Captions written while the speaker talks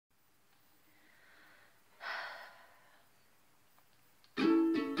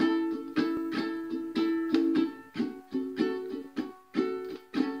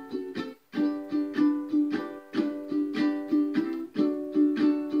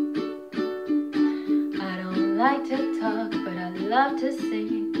like to talk, but I love to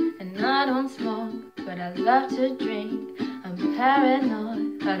sing. And I don't smoke, but I love to drink. I'm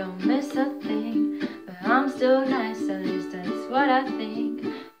paranoid, I don't miss a thing. But I'm still nice, at least that's what I think.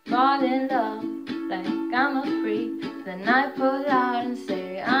 Fall in love like I'm a freak. Then I pull out and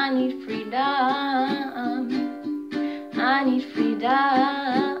say I need freedom. I need freedom.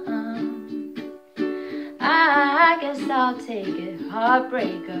 I guess I'll take it.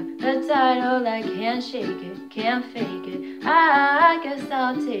 Heartbreaker, the title, I can't shake it, can't fake it. I guess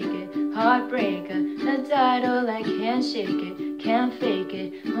I'll take it. Heartbreaker, the title, I can't shake it, can't fake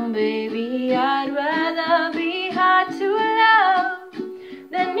it. Oh baby, I'd rather be hard to love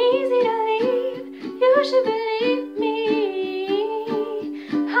than easy to leave. You should believe me,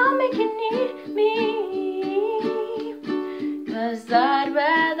 I'll make you need me. 'Cause I'd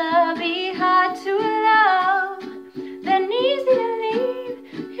rather be hard to love than easy to leave.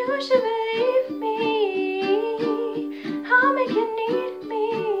 You should believe me, I'll make you need me.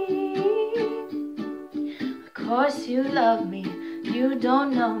 Of course you love me, you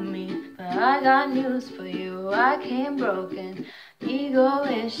don't know me, but I got news for you. I came broken, ego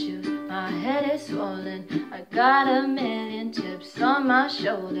issues, my head is swollen. I got a million chips on my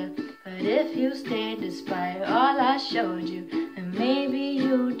shoulder. But if you stayed despite all I showed you, then maybe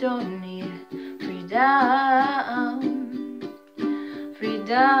you don't need freedom.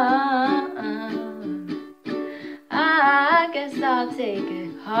 Freedom. I guess I'll take it.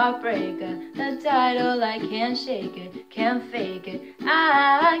 Heartbreaker, the title, I can't shake it, can't fake it.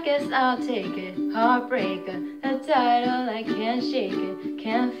 I guess I'll take it. Heartbreaker, the title, I can't shake it,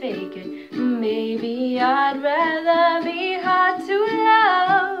 can't fake it. Maybe I'd rather be hard to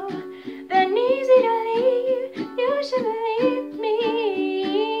love than easy to leave. You should believe me,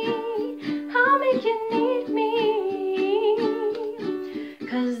 I'll make you need me.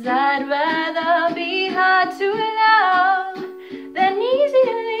 'Cause I'd rather be hard to love than easy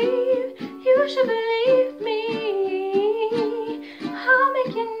to leave. You should believe me, I'll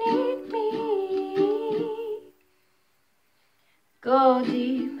make you need me. Go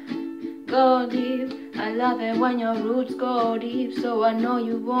deep, go deep. I love it when your roots go deep, so I know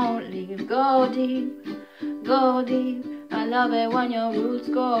you won't leave. Go deep, go deep. I love it when your roots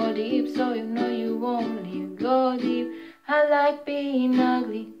go deep, so you know you won't leave. Go deep. I like being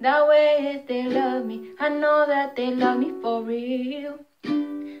ugly, that way if they love me, I know that they love me for real.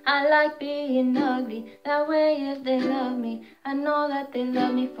 I like being ugly, that way if they love me, I know that they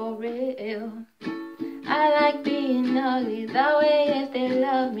love me for real. I like being ugly, that way if they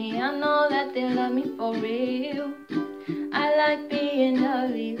love me, I know that they love me for real. I like being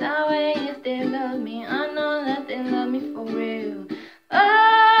ugly, that way if they love me, I know that they love me for real. Oh.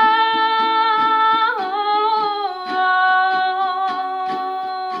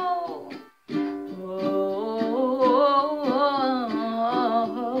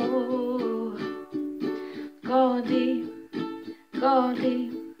 Go deep, go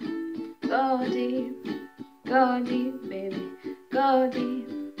deep, go deep, go deep, baby. Go deep,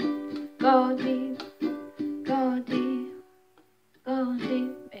 go deep, go deep.